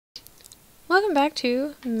Welcome back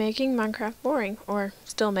to Making Minecraft Boring, or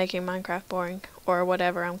Still Making Minecraft Boring, or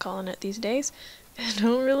whatever I'm calling it these days. I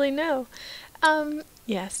don't really know.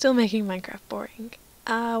 Yeah, Still Making Minecraft Boring.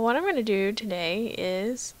 What I'm going to do today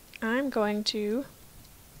is I'm going to...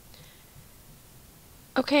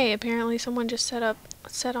 Okay, apparently someone just set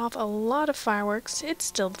off a lot of fireworks. It's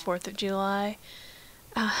still the 4th of July.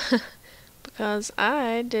 Because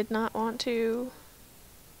I did not want to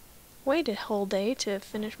wait a whole day to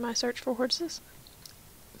finish my search for horses.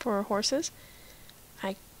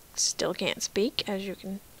 I still can't speak, as you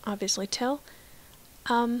can obviously tell.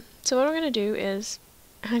 So what I'm going to do is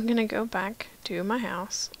I'm going to go back to my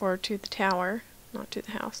house, or to the tower, not to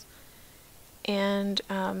the house, and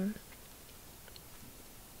oh,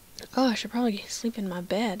 I should probably sleep in my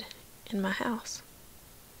bed in my house.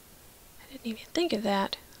 I didn't even think of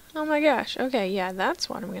that. Oh my gosh. Okay, yeah, that's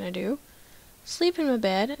what I'm going to do. Sleep in my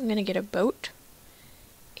bed. I'm going to get a boat.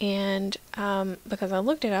 And because I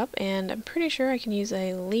looked it up, and I'm pretty sure I can use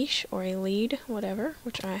a leash or a lead, whatever,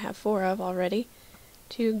 which I have 4 of already,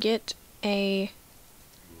 to get a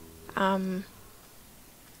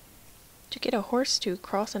horse to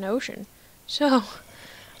cross an ocean. So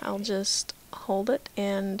I'll just hold it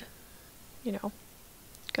and, you know,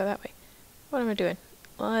 go that way. What am I doing?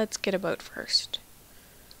 Let's get a boat first.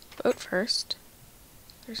 Boat first.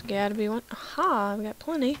 There's gotta be one. Aha! I've got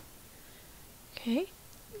plenty. Okay.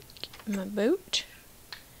 Get my boat.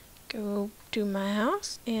 Go to my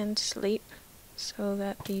house and sleep so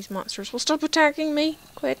that these monsters will stop attacking me.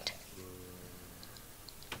 Quit.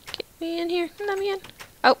 Get me in here. Let me in.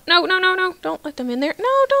 Oh, no, no, no, no. Don't let them in there.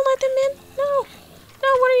 No, don't let them in. No.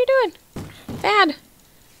 No, what are you doing? Bad.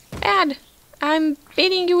 Bad. I'm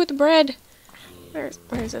beating you with bread. Where's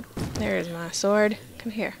it? There's my sword.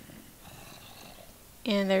 Come here.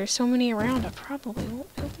 And there's so many around, I probably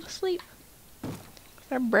won't be able to sleep.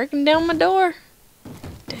 They're breaking down my door.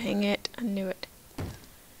 Dang it, I knew it.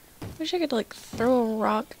 Wish I could, like, throw a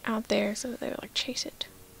rock out there so that they would, like, chase it.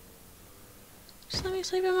 Just let me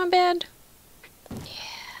sleep in my bed.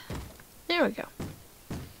 Yeah. There we go.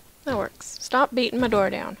 That works. Stop beating my door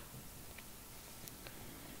down.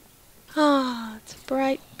 Ah, it's a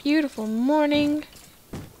bright, beautiful morning.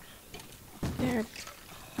 There are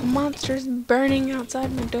monsters burning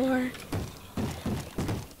outside my door.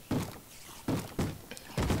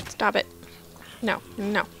 Stop it. No,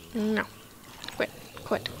 no, no. Quit,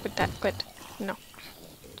 quit, quit that, quit. No.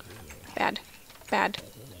 Bad, bad.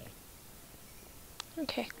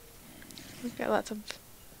 Okay. We've got lots of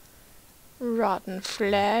rotten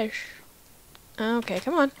flesh. Okay,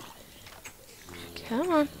 come on. Come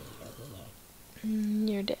on.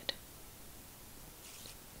 You're dead.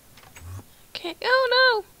 Okay.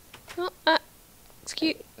 Oh no! Oh,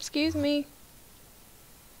 excuse me.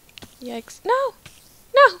 Yikes. No!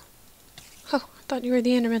 No! Oh, I thought you were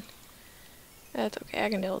the Enderman. That's okay, I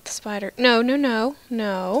can deal with the spider. No, no, no,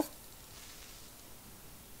 no.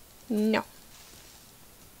 No.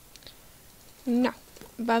 No.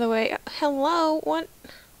 By the way, hello, what?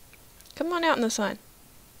 Come on out in the sun.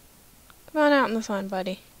 Come on out in the sun,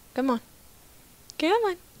 buddy. Come on. Come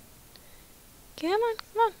on. Come on,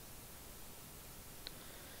 come on.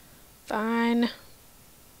 Fine.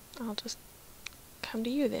 I'll just come to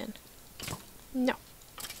you then. No.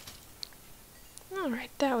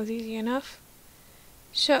 Alright, that was easy enough.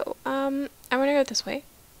 So, I'm gonna go this way.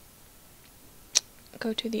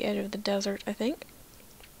 Go to the edge of the desert, I think.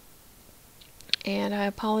 And I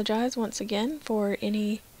apologize once again for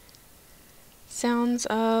any sounds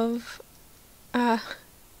of,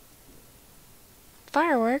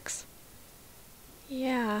 fireworks.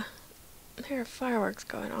 Yeah, there are fireworks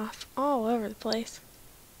going off all over the place.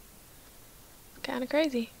 Kinda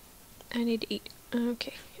crazy. I need to eat.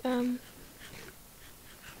 Okay,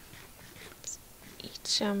 eat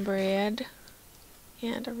some bread.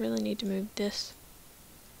 And I really need to move this.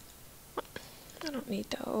 I don't need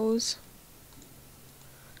those.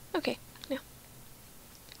 Okay, now.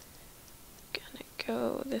 Gonna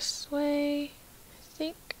go this way, I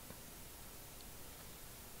think.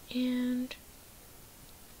 And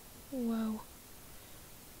whoa.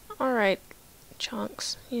 Alright,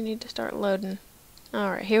 chunks. You need to start loading.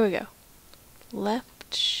 Alright, here we go.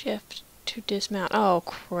 Left shift to dismount. Oh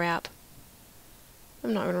crap.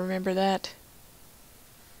 I'm not gonna remember that.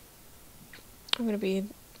 I'm gonna be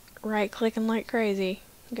right clicking like crazy.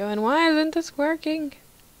 Going, why isn't this working?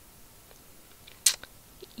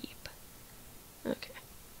 Yep. Okay.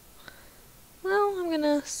 Well, I'm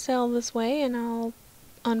gonna sail this way and I'll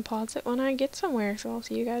unpause it when I get somewhere, so I'll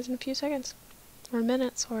see you guys in a few seconds. Or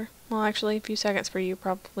minutes, or, well, actually, a few seconds for you,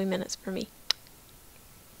 probably minutes for me.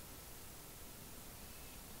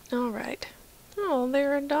 Alright, Oh,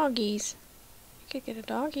 there are doggies. I could get a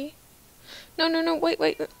doggy. No, no, no, wait,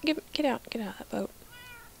 wait. Get out of that boat.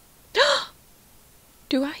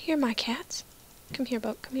 Do I hear my cats? Come here,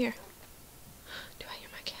 boat, come here. Do I hear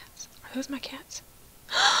my cats? Are those my cats?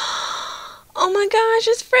 Oh my gosh,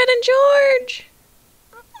 it's Fred and George!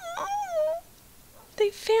 Oh, they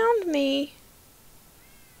found me.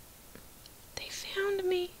 They found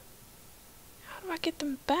me. How do I get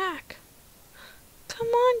them back? Come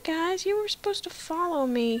on, guys, you were supposed to follow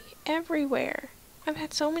me everywhere. I've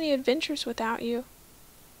had so many adventures without you.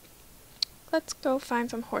 Let's go find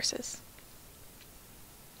some horses.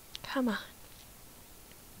 Come on.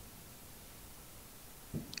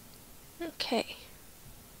 Okay.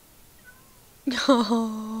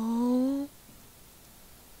 Oh.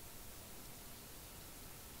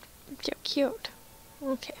 So cute.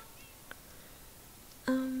 Okay.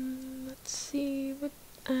 Let's see what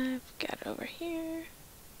I've got over here.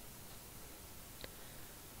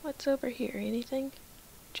 What's over here? Anything?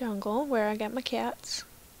 Jungle, where I got my cats.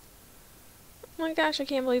 Oh my gosh, I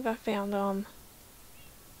can't believe I found them.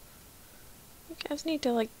 You guys need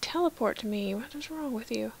to, like, teleport to me. What is wrong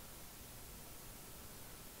with you?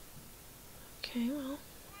 Okay, well.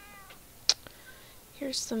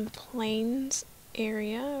 Here's some plains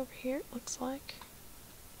area over here, it looks like.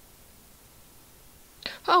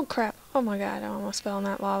 Oh crap! Oh my god, I almost fell in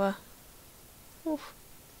that lava. Oof.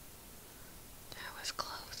 That was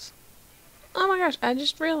close. Oh my gosh, I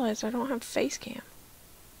just realized I don't have face cam.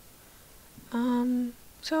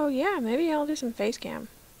 So yeah, maybe I'll do some face cam.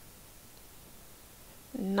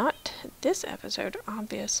 Not this episode,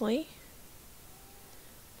 obviously.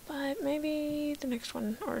 But maybe the next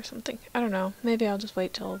one or something. I don't know. Maybe I'll just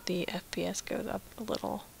wait till the FPS goes up a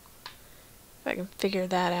little. If I can figure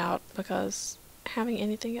that out, because having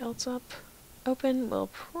anything else open will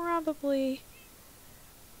probably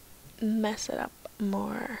mess it up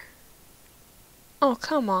more. Oh,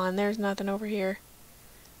 come on. There's nothing over here.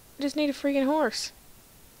 I just need a freaking horse.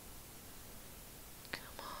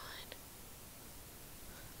 Come on.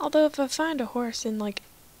 Although if I find a horse in, like,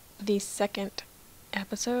 the second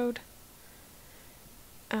episode,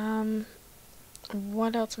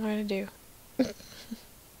 what else am I gonna do?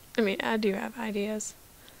 I mean, I do have ideas.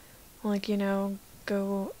 Like, you know,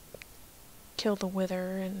 go kill the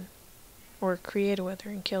wither or create a wither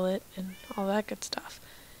and kill it and all that good stuff.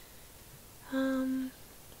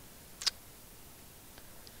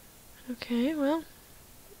 Okay, well,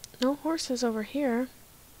 no horses over here.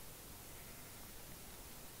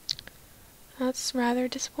 That's rather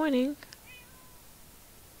disappointing.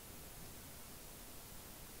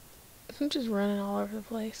 I'm just running all over the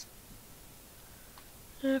place.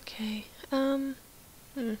 Okay,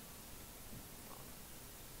 maybe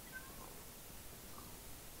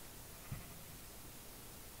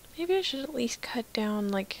I should at least cut down,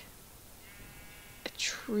 like, a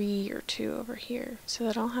tree or two over here so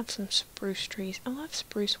that I'll have some spruce trees. I love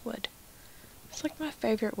spruce wood. It's like my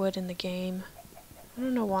favorite wood in the game. I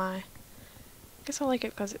don't know why. I guess I like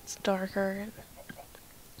it because it's darker and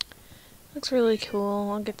looks really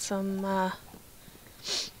cool. I'll get some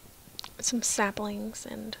saplings,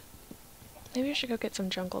 and maybe I should go get some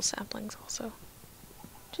jungle saplings also.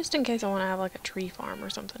 Just in case I want to have like a tree farm or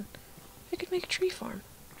something. I could make a tree farm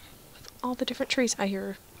with all the different trees. I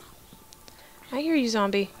hear you,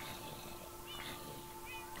 zombie.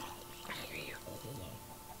 I hear you.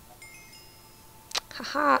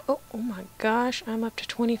 Haha. Oh my gosh, I'm up to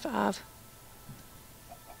 25.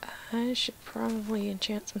 I should probably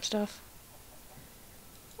enchant some stuff.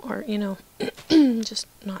 Or, you know, just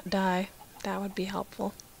not die. That would be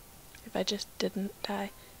helpful. If I just didn't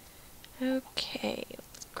die. Okay,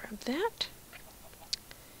 let's grab that.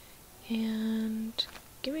 And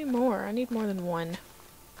give me more. I need more than one.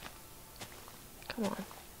 Come on.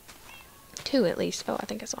 2 at least. Oh, I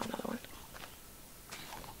think I saw another one.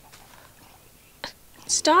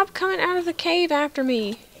 Stop coming out of the cave after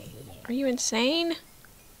me. Are you insane?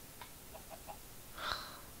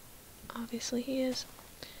 Obviously he is.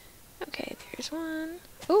 Okay, there's one.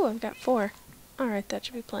 Oh, I've got 4. Alright, that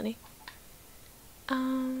should be plenty.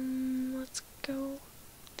 Let's go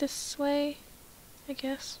this way, I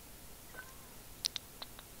guess.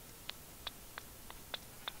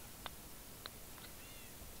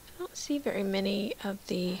 I don't see very many of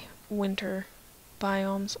the winter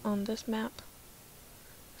biomes on this map.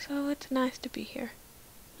 So it's nice to be here.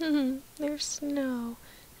 There's snow.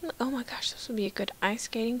 Oh my gosh, this would be a good ice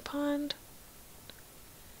skating pond.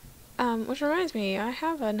 Which reminds me, I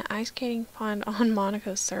have an ice skating pond on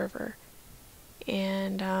Monica's server.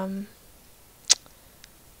 And,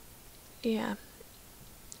 yeah.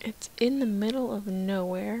 It's in the middle of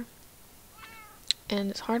nowhere. and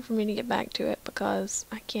it's hard for me to get back to it because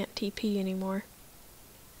I can't TP anymore.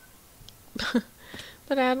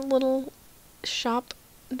 But I had a little shop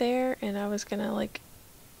there, and I was gonna like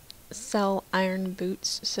sell iron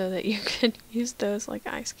boots so that you could use those like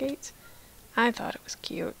ice skates. I thought it was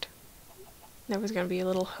cute. There was gonna be a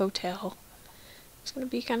little hotel. It's gonna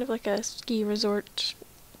be kind of like a ski resort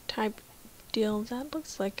type deal. That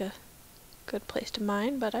looks like a good place to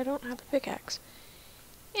mine, but I don't have a pickaxe.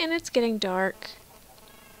 And it's getting dark.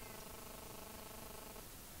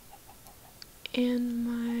 And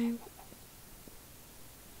my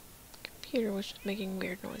computer was just making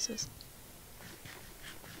weird noises.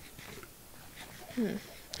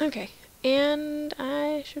 Okay. And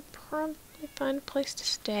I should probably find a place to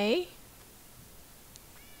stay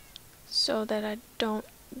so that I don't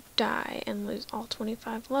die and lose all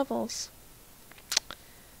 25 levels.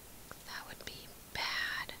 That would be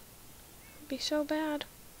bad. It would be so bad.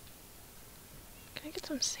 Can I get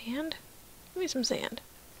some sand? Give me some sand.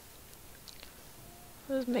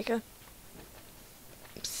 Let's make a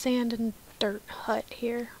sand and dirt hut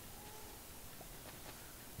here.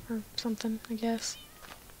 Or something, I guess.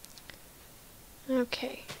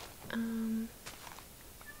 Okay.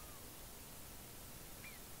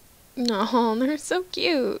 No, they're so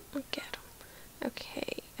cute. Look at them.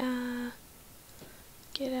 Okay,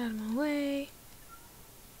 get out of my way.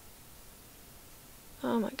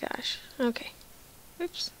 Oh my gosh. Okay.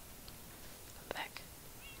 Oops. Come back.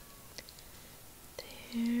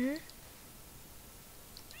 There.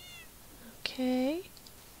 Okay.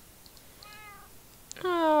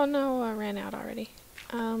 Oh no, I ran out already.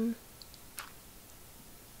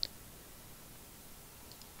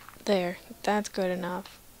 There. That's good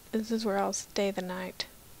enough. This is where I'll stay the night.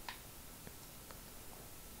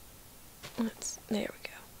 There we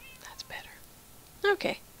go. That's better.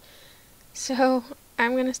 Okay. So,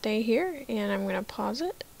 I'm gonna stay here, and I'm gonna pause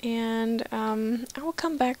it, and, I will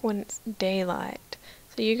come back when it's daylight.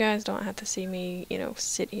 So you guys don't have to see me, you know,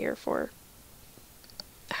 sit here for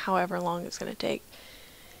however long it's gonna take.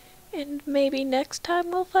 And maybe next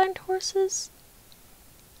time we'll find horses?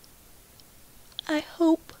 I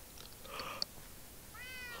hope.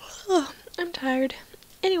 Oh, I'm tired.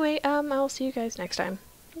 Anyway, I'll see you guys next time.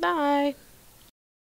 Bye!